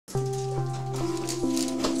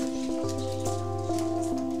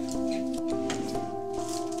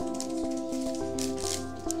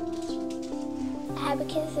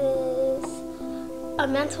a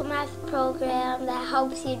mental math program that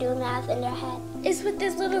helps you do math in your head. It's with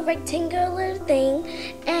this little rectangular thing,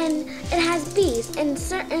 and it has bees, and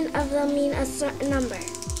certain of them mean a certain number.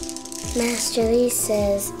 Master Lee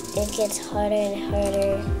says it gets harder and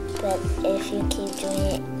harder, but if you keep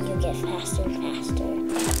doing it, you get faster and faster.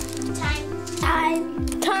 Time.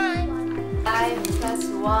 5 plus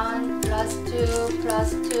 1 plus 2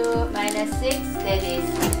 plus 2 minus 6, that is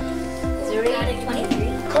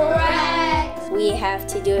 23. Correct! We have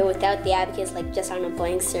to do it without the abacus, like just on a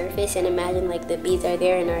blank surface, and imagine like the beads are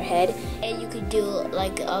there in our head. And you could do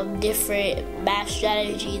like different math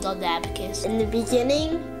strategies on the abacus. In the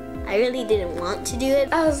beginning, I really didn't want to do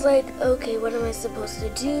it. I was like, okay, what am I supposed to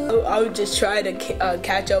do? I would just try to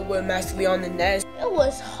catch up with Master Lee on the nest. It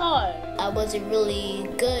was hard. I wasn't really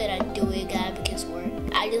good at doing abacus work.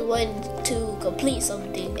 I just wanted to complete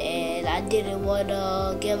something and I didn't want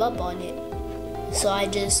to give up on it. So I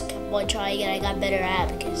just kept on trying and I got better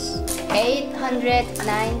at abacus.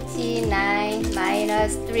 899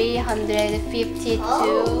 minus 352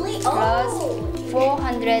 plus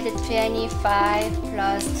 425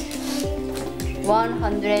 plus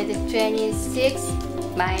 126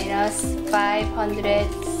 minus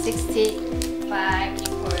 565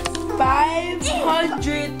 equals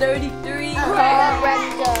 533.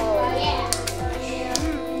 Correcto.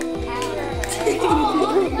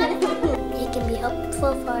 It can be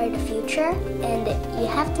helpful for the future, and you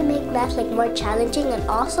have to make math like more challenging and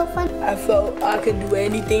also fun. I felt I could do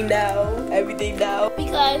anything now, everything now.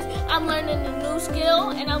 Because I'm learning a new skill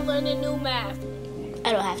and I'm learning new math.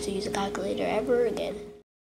 I don't have to use a calculator ever again.